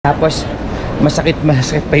Tapos masakit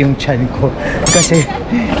pa yung tiyan ko kasi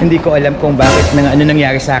hindi ko alam kung bakit ano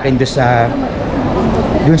nangyari sa akin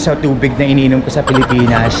doon sa tubig na ininom ko sa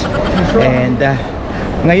Pilipinas. And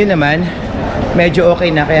ngayon naman medyo okay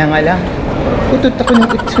na, kaya nga lang utot ako ng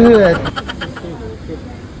utot.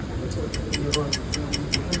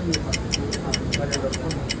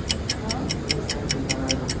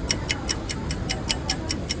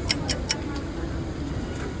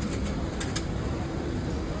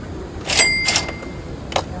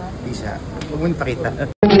 Huwag mo pakita.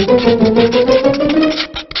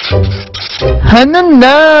 Hanan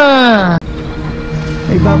na!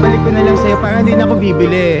 Ay, babalik ko na lang sa'yo para hindi na ako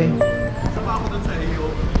bibili.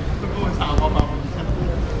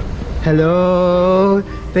 Hello!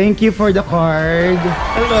 Thank you for the card.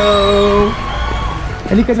 Hello!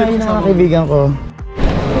 Halika na yun ang kaibigan ko.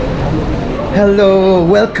 Hello!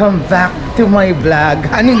 Welcome back to my vlog.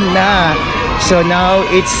 Hanan na! So now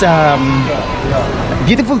it's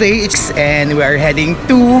beautiful day and we are heading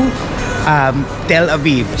to Tel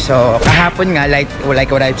Aviv. So kahapon nga, like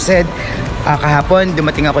what I've said, kahapon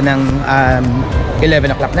dumating ako ng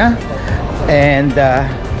 11 o'clock na, and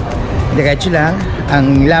diretso lang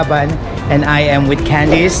ang laban, and I am with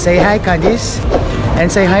Candice. Say hi, Candice, and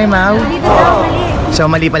say hi, Mau. So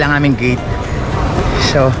mali pa lang aming gate,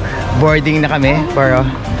 so boarding na kami, pero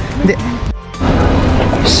hindi.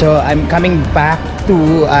 So I'm coming back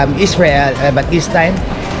to Israel, but this time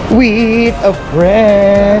with a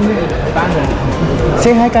friend.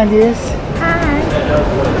 Say hi, Candice. Hi.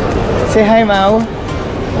 Say hi, Mau.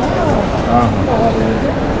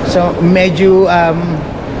 So medyo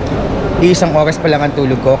isang oras pa lang ang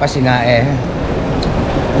tulog ko kasi nga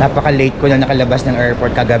napaka-late ko na nakalabas ng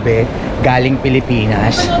airport kagabi galing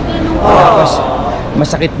Pilipinas. Tapos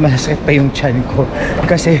masakit pa yung tiyan ko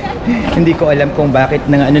kasi hindi ko alam kung bakit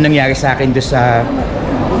ano nangyari sa akin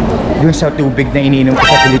doon sa tubig na ininom ko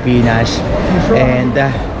sa Pilipinas. And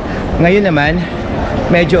ngayon naman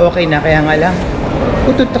medyo okay na, kaya nga lang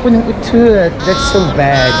utot ako ng utot. That's so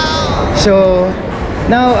bad. So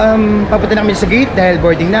now papunta na kami sa gate dahil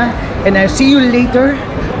boarding na, and I'll see you later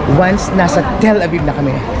once nasa Tel Aviv na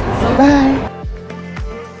kami. Bye!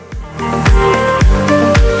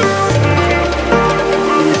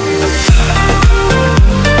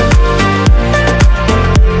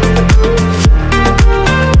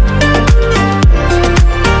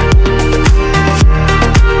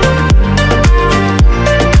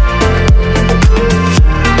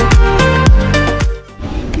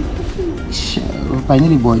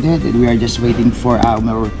 Finally boarded, and we are just waiting for our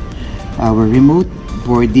remote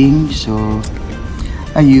boarding. So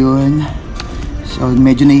ayun, so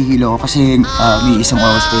medyo nahihilo ako kasi may isang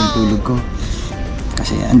oras pa yung tulog ko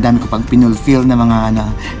kasi ang dami ko pang pinulfill na mga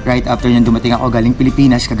right after nyan dumating ako galing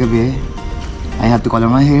Pilipinas kagabi. I have to color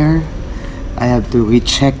my hair, I have to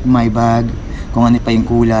recheck my bag kung ano pa yung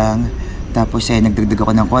kulang, tapos nagdagdag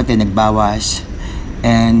ako ng konti, nagbawas,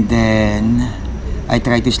 and then I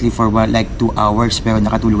tried to sleep for like 2 hours pero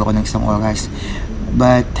nakatulog ako ng isang oras.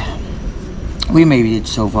 But we made it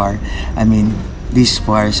so far. I mean, this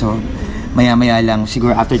far. So maya-maya lang,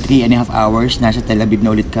 siguro after 3.5 hours, nasa Tel Aviv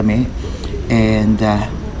na ulit kami. And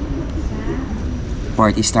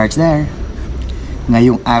party starts there.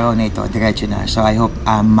 Ngayong araw na ito, diretso na. So I hope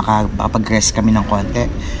makapag-rest kami ng konti.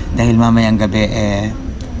 Dahil mamayang gabi,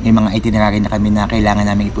 may mga itinerary na kami na kailangan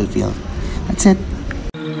namin i-fulfill. That's it.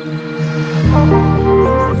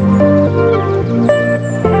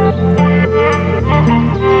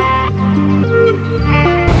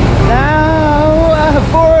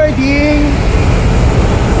 Boarding!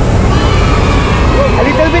 A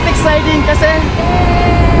little bit exciting kasi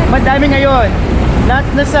madami ngayon. Not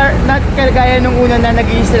kagaya nung una na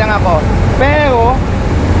nag-iisa lang ako. Pero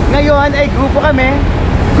ngayon ay grupo kami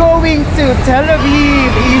going to Tel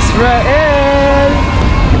Aviv, Israel.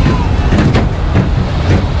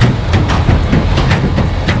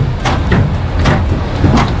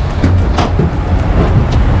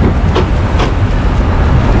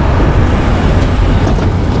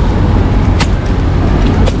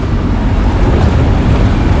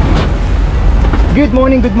 Good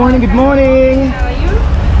morning, good morning, good morning. How are you?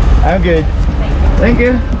 I'm good. Thank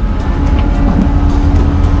you.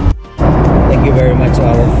 Thank you very much to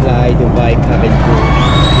our fly Dubai cabin crew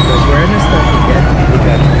because we're in a stop to get we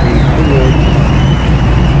got free food.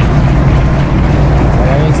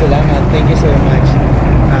 Maraming salamat. Thank you so much.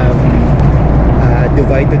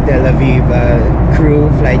 Dubai to Tel Aviv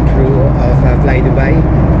flight crew of Fly Dubai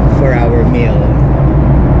for our meal.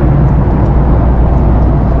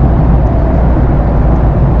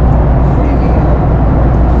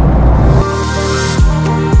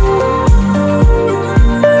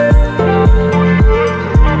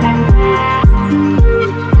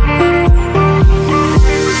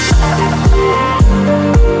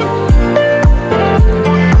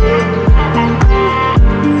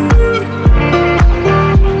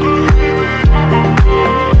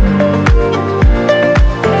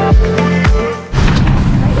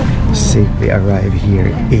 arrived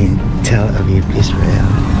here in Tel Aviv, Israel.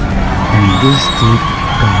 And this trip,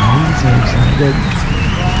 guys, so excited.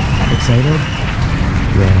 Excited?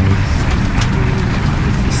 Yes.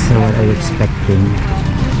 So what are you expecting?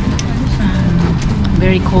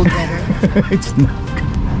 Very cold weather. It's not.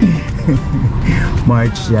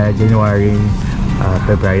 March, January,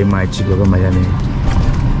 February, March, siguro malamig.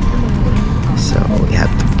 So we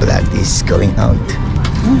have to practice going out.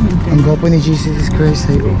 Ang gwapo ni Jesus Christ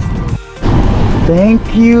sa'yo. Thank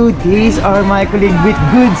you. These are my colleagues with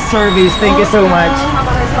good service. Thank you so much.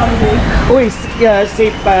 Uy,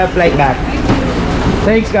 safe flight back.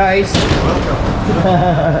 Thanks, guys.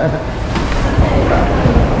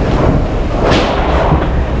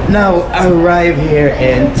 Now arrive here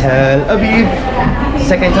in Tel Aviv.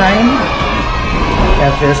 Second time.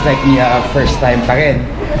 That feels like first time pa rin.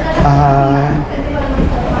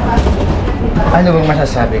 Ano bang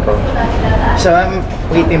masasabi ko? So I'm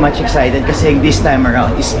pretty much excited kasi this time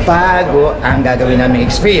around is bago ang gagawin namin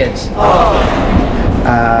experience.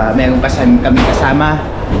 Meron pa kami kasama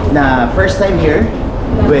na first time here,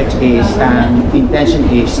 which is intention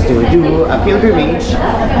is to do a pilgrimage,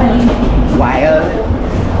 while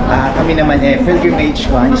kami naman pilgrimage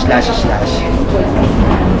 //.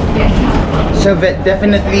 So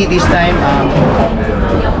definitely this time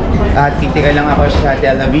titira lang ako sa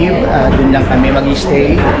Tel Aviv. Dun lang kami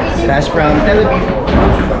mag-stay. Tapos from Tel Aviv,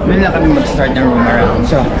 dun lang kami mag-start ng room around.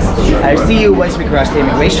 So I'll see you once we cross the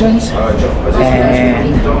immigrations.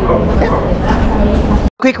 And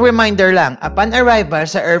quick reminder lang, upon arrival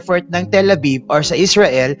sa airport ng Tel Aviv or sa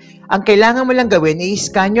Israel, ang kailangan mo lang gawin ay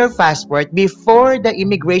scan your passport before the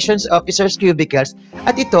immigrations officer's cubicles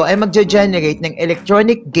at ito ay magge-generate ng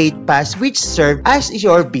electronic gate pass which serve as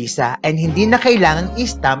your visa and hindi na kailangan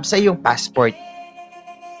i-stamp sa iyong passport.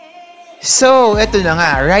 So, eto na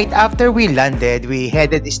nga, right after we landed, we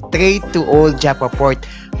headed straight to Old Jaffa Port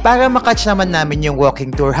para makatch naman namin yung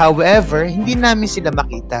walking tour. However, hindi namin sila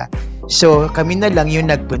makita. So, kami na lang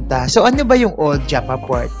yung nagpunta. So, ano ba yung Old Jaffa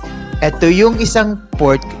Port? Ito yung isang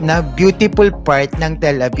port na beautiful part ng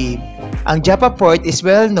Tel Aviv. Ang Jaffa Port is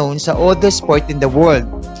well known sa oldest port in the world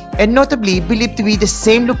and notably believed to be the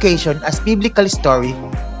same location as biblical story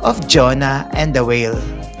of Jonah and the whale.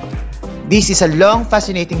 This is a long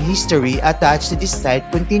fascinating history attached to this site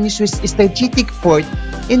continues with strategic port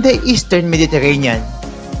in the eastern Mediterranean.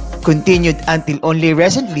 Continued until only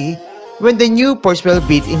recently when the new ports were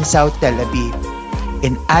built in South Tel Aviv,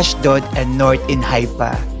 in Ashdod and north in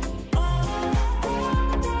Haifa.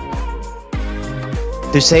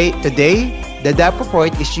 Today, the Jaffa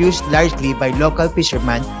port is used largely by local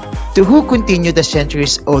fishermen to who continue the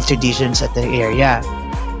centuries-old traditions at the area.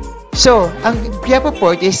 So, ang Jaffa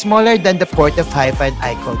port is smaller than the port of Haifa and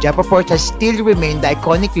Aiko. Jaffa port has still remained the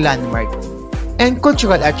iconic landmark and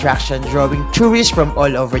cultural attraction drawing tourists from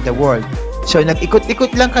all over the world. So,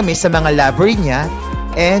 nag-ikot-ikot lang kami sa mga library niya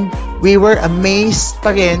and we were amazed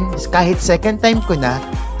pa rin kahit second time ko na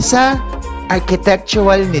sa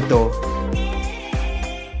architectural nito.